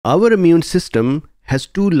Our immune system has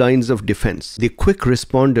two lines of defense: the quick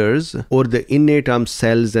responders, or the innate arm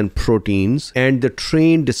cells and proteins, and the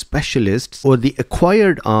trained specialists, or the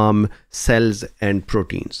acquired arm cells and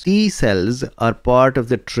proteins. T cells are part of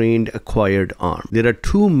the trained acquired arm. There are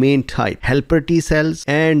two main types: helper T cells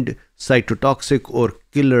and cytotoxic or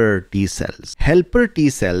killer T cells. Helper T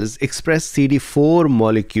cells express CD4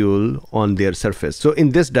 molecule on their surface. So in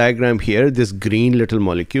this diagram here, this green little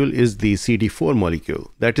molecule is the CD4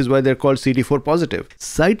 molecule. That is why they're called CD4 positive.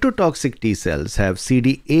 Cytotoxic T cells have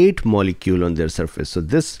CD8 molecule on their surface. So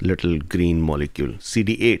this little green molecule,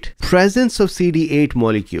 CD8. Presence of CD8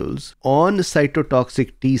 molecules on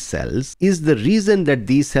cytotoxic T cells is the reason that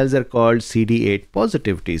these cells are called CD8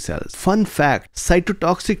 positive T cells. Fun fact,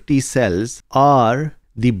 cytotoxic T cells are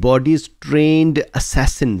the body's trained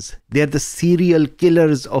assassins. They are the serial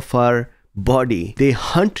killers of our body. They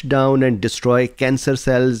hunt down and destroy cancer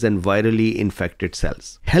cells and virally infected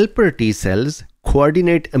cells. Helper T cells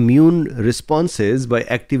coordinate immune responses by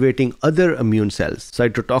activating other immune cells.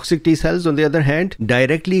 Cytotoxic T cells, on the other hand,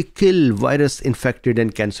 directly kill virus-infected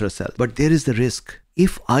and cancerous cells. But there is the risk.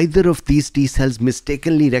 If either of these T cells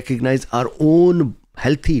mistakenly recognize our own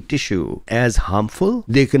healthy tissue as harmful,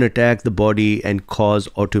 they can attack the body and cause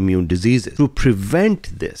autoimmune diseases. To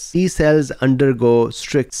prevent this, T cells undergo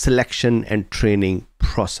strict selection and training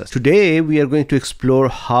process. Today, we are going to explore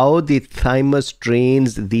how the thymus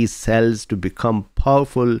trains these cells to become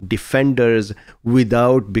powerful defenders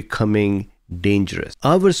without becoming dangerous.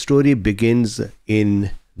 Our story begins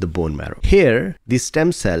in the bone marrow. Here, the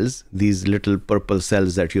stem cells, these little purple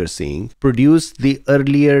cells that you're seeing, produce the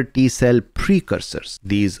earlier T cell precursors,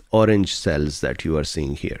 these orange cells that you are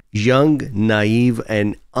seeing here. Young, naive,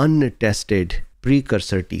 and untested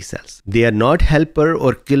precursor T cells. They are not helper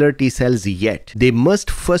or killer T cells yet. They must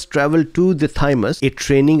first travel to the thymus, a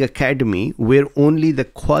training academy where only the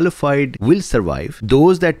qualified will survive.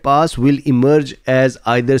 Those that pass will emerge as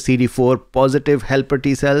either CD4 positive helper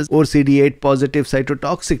T cells or CD8 positive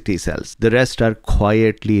cytotoxic T cells. The rest are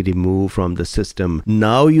quietly removed from the system.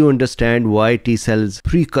 Now you understand why T cells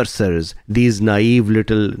precursors, these naive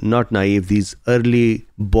little, not naive, these early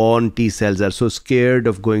born T cells are so scared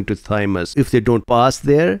of going to thymus. If they don't pass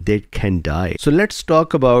there, they can die. So let's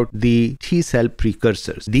talk about the T cell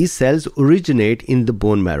precursors. These cells originate in the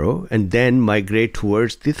bone marrow and then migrate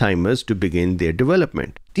towards the thymus to begin their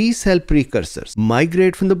development. T cell precursors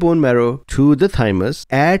migrate from the bone marrow to the thymus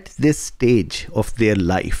at this stage of their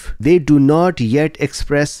life. They do not yet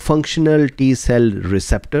express functional T cell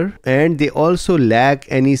receptor, and they also lack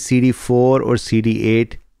any CD4 or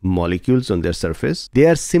CD8 molecules on their surface. They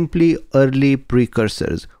are simply early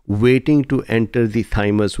precursors waiting to enter the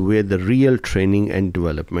thymus where the real training and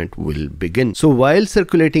development will begin. So while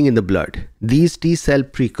circulating in the blood, these T cell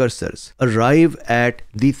precursors arrive at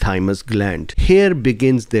the thymus gland. Here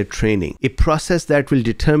begins their training, a process that will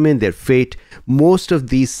determine their fate. Most of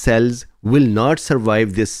these cells will not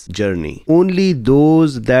survive this journey. Only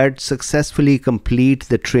those that successfully complete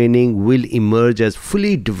the training will emerge as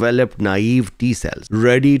fully developed naive T cells,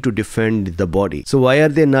 ready to defend the body. So why are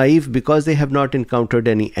they naive? Because they have not encountered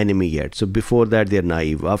any enemy yet. So before that they're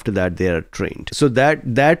naive. After that they are trained. So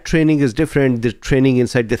that training is different. The training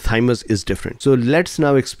inside the thymus is different. So let's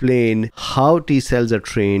now explain how T cells are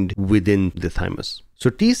trained within the thymus. So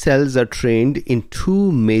T cells are trained in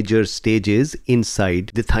two major stages inside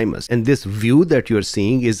the thymus. And this view that you're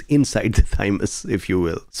seeing is inside the thymus, if you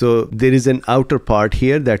will. So there is an outer part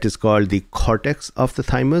here that is called the cortex of the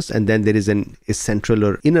thymus. And then there is a central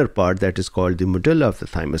or inner part that is called the medulla of the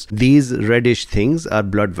thymus. These reddish things are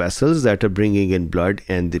blood vessels that are bringing in blood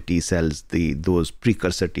and the T cells, those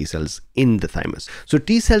precursor T cells in the thymus. So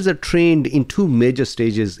T cells are trained in two major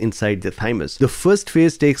stages inside the thymus. The first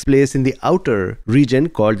phase takes place in the outer region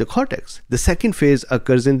called the cortex. The second phase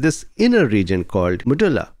occurs in this inner region called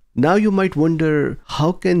medulla. Now you might wonder,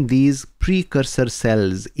 how can these precursor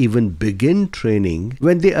cells even begin training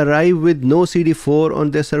when they arrive with no CD4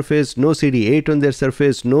 on their surface, no CD8 on their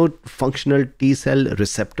surface, no functional T cell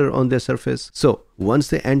receptor on their surface? So once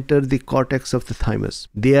they enter the cortex of the thymus,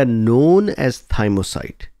 they are known as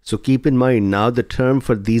thymocyte. So keep in mind, now the term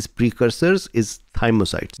for these precursors is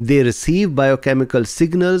thymocytes. They receive biochemical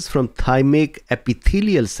signals from thymic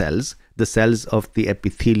epithelial cells, the cells of the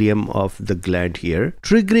epithelium of the gland here,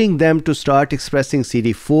 triggering them to start expressing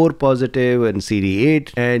CD4 positive and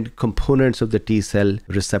CD8 and components of the T cell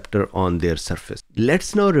receptor on their surface.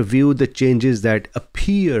 Let's now review the changes that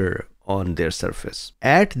appear on their surface.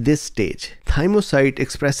 At this stage, thymocyte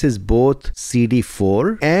expresses both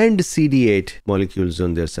CD4 and CD8 molecules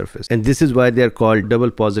on their surface. And this is why they are called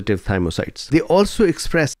double positive thymocytes. They also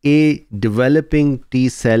express a developing T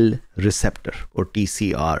cell receptor or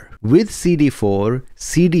TCR. With CD4,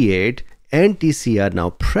 CD8, and TCR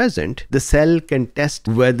now present, the cell can test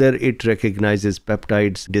whether it recognizes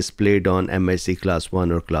peptides displayed on MHC class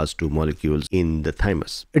 1 or class 2 molecules in the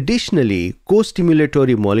thymus. Additionally,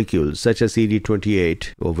 co-stimulatory molecules such as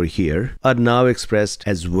CD28 over here are now expressed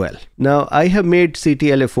as well. Now, I have made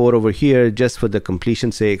CTLA4 over here just for the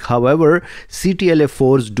completion's sake. However,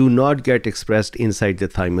 CTLA4s do not get expressed inside the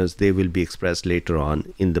thymus. They will be expressed later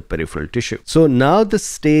on in the peripheral tissue. So now the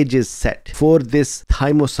stage is set for this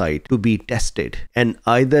thymocyte to be tested, and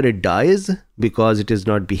either it dies because it is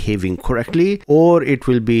not behaving correctly, or it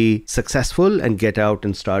will be successful and get out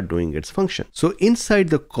and start doing its function. So inside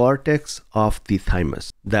the cortex of the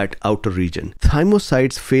thymus, that outer region,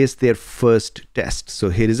 thymocytes face their first test. So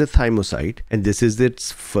here is a thymocyte and this is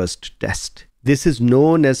its first test. This is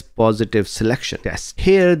known as positive selection test.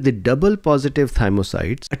 Here, the double positive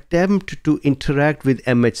thymocytes attempt to interact with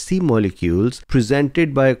MHC molecules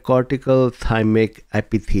presented by cortical thymic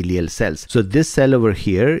epithelial cells. So this cell over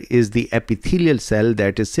here is the epithelial cell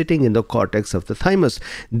that is sitting in the cortex of the thymus.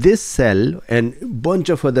 This cell and a bunch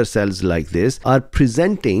of other cells like this are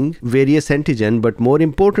presenting various antigen, but more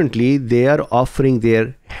importantly, they are offering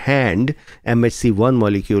their hand MHC1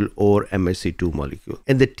 molecule or MHC2 molecule.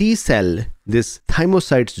 And the T cell, this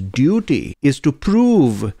thymocyte's duty is to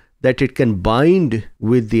prove that it can bind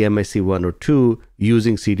with the MHC1 or 2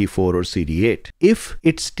 using CD4 or CD8. If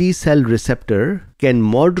its T cell receptor can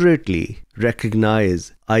moderately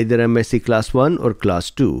recognize either MHC class 1 or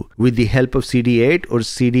class 2 with the help of CD8 or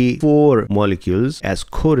CD4 molecules as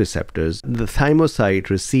co-receptors, the thymocyte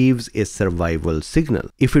receives a survival signal.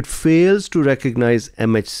 If it fails to recognize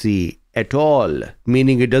MHC at all,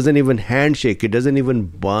 meaning it doesn't even handshake, it doesn't even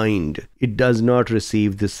bind, it does not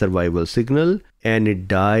receive this survival signal and it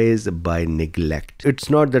dies by neglect. It's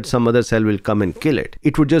not that some other cell will come and kill it.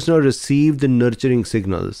 It would just not receive the nurturing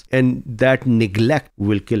signals, and that neglect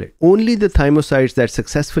will kill it. Only the thymocytes that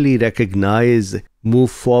successfully recognize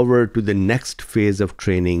move forward to the next phase of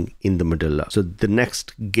training in the medulla. So the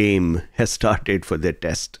next game has started for their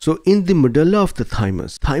test. So in the medulla of the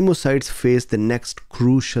thymus, thymocytes face the next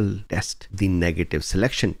crucial test, the negative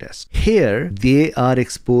selection test. Here, they are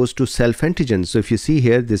exposed to self-antigens. So if you see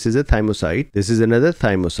here, this is a thymocyte, this is another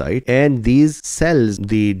thymocyte, and these cells,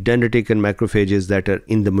 the dendritic and macrophages that are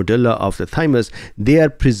in the medulla of the thymus, they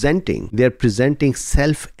are presenting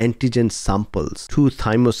self-antigen samples to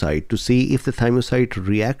thymocyte to see if the thymocyte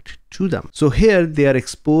react to them. So here they are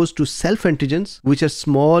exposed to self-antigens, which are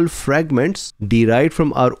small fragments derived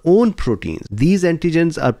from our own proteins. These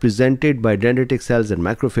antigens are presented by dendritic cells and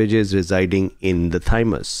macrophages residing in the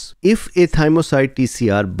thymus. If a thymocyte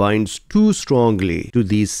TCR binds too strongly to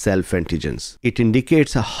these self-antigens, it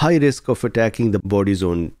indicates a high risk of attacking the body's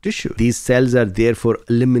own tissue. These cells are therefore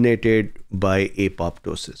eliminated by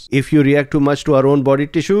apoptosis. If you react too much to our own body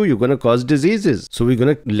tissue, you're going to cause diseases. So we're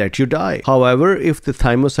going to let you die. However, if the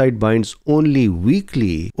thymocyte binds only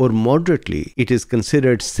weakly or moderately, it is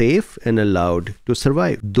considered safe and allowed to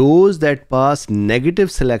survive. Those that pass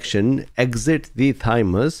negative selection exit the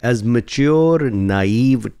thymus as mature,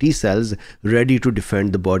 naive T cells ready to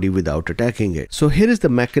defend the body without attacking it. So here is the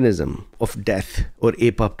mechanism of death or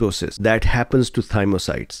apoptosis that happens to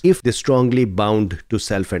thymocytes if they strongly bound to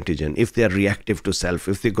self-antigen, if they are reactive to self,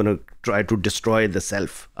 if they're going to try to destroy the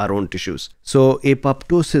self, our own tissues. So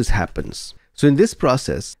apoptosis happens. So in this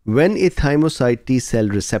process, when a thymocyte T cell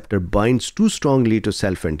receptor binds too strongly to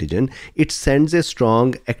self-antigen, it sends a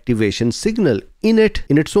strong activation signal in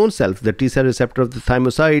its own self. The T cell receptor of the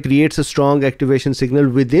thymocyte creates a strong activation signal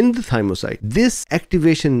within the thymocyte. This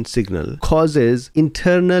activation signal causes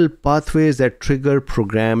internal pathways that trigger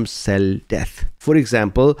programmed cell death. For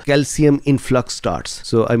example, calcium influx starts.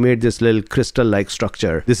 So I made this little crystal-like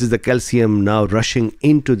structure. This is the calcium now rushing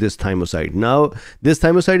into this thymocyte. Now this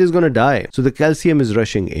thymocyte is going to die. So the calcium is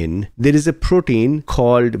rushing in. There is a protein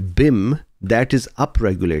called BIM that is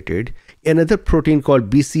upregulated. Another protein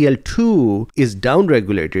called BCL2 is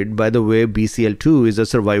downregulated. By the way, BCL2 is a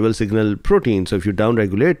survival signal protein. So if you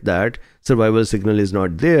downregulate that, survival signal is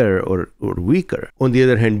not there or weaker. On the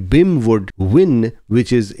other hand, BIM would win,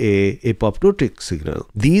 which is a apoptotic signal.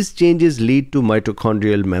 These changes lead to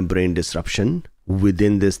mitochondrial membrane disruption,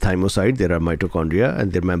 within this thymocyte. There are mitochondria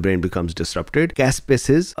and their membrane becomes disrupted.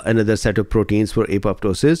 Caspases, another set of proteins for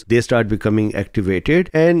apoptosis, they start becoming activated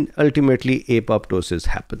and ultimately apoptosis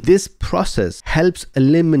happens. This process helps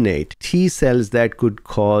eliminate T cells that could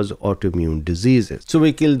cause autoimmune diseases. So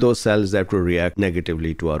we kill those cells that will react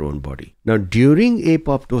negatively to our own body. Now, during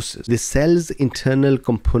apoptosis, the cell's internal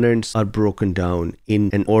components are broken down in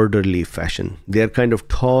an orderly fashion. They are kind of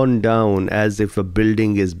torn down as if a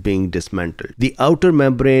building is being dismantled. The outer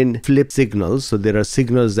membrane flips signals, so there are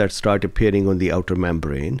signals that start appearing on the outer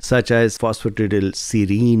membrane, such as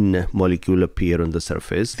phosphatidylserine molecule appear on the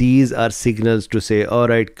surface. These are signals to say, all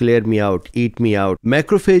right, clear me out, eat me out.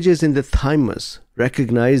 Macrophages in the thymus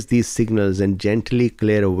recognize these signals and gently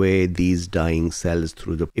clear away these dying cells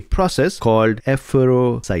through a process called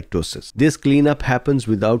efferocytosis. This cleanup happens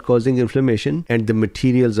without causing inflammation and the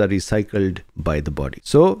materials are recycled by the body.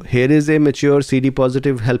 So here is a mature CD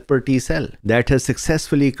positive helper T cell that has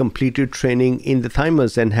successfully completed training in the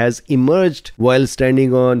thymus and has emerged while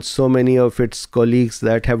standing on so many of its colleagues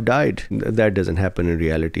that have died. That doesn't happen in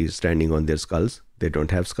reality, standing on their skulls. They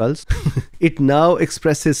don't have skulls. It now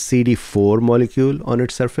expresses CD4 molecule on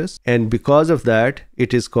its surface, and because of that,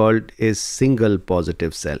 it is called a single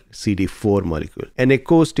positive cell, CD4 molecule, and a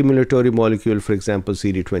co-stimulatory molecule, for example,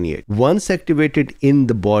 CD28. Once activated in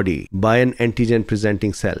the body by an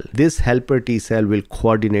antigen-presenting cell, this helper T cell will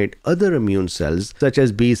coordinate other immune cells, such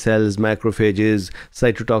as B cells, macrophages,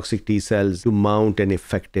 cytotoxic T cells, to mount an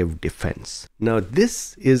effective defense. Now,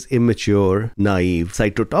 this is a mature, naive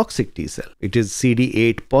cytotoxic T cell. It is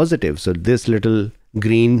CD8 positive. So this little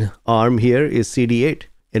green arm here is CD8.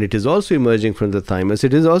 And it is also emerging from the thymus.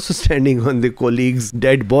 It is also standing on the colleagues'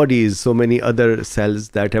 dead bodies, so many other cells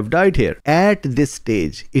that have died here. At this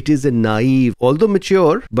stage, it is a naive, although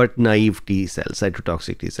mature, but naive T cell,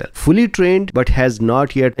 cytotoxic T cell. Fully trained, but has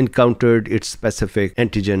not yet encountered its specific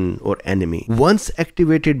antigen or enemy. Once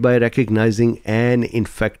activated by recognizing an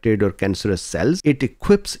infected or cancerous cells, it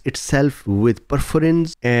equips itself with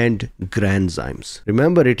perforins and granzymes.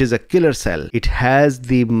 Remember, it is a killer cell. It has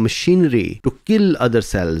the machinery to kill other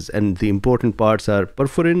cells. And the important parts are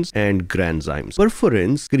perforins and granzymes.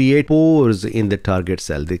 Perforins create pores in the target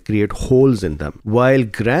cell. They create holes in them, while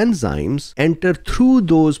granzymes enter through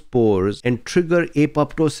those pores and trigger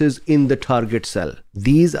apoptosis in the target cell.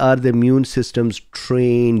 These are the immune system's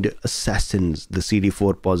trained assassins, the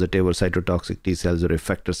CD4 positive or cytotoxic T cells or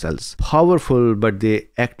effector cells. Powerful, but they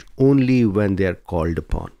act only when they are called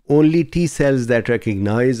upon. Only T cells that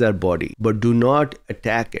recognize our body but do not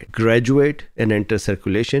attack it graduate and enter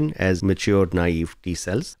circulation as mature naive T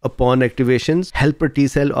cells. Upon activations, helper T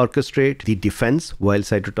cell orchestrate the defense, while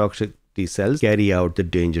cytotoxic T cells carry out the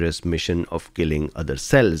dangerous mission of killing other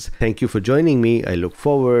cells. Thank you for joining me. I look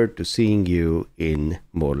forward to seeing you in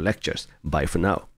more lectures. Bye for now.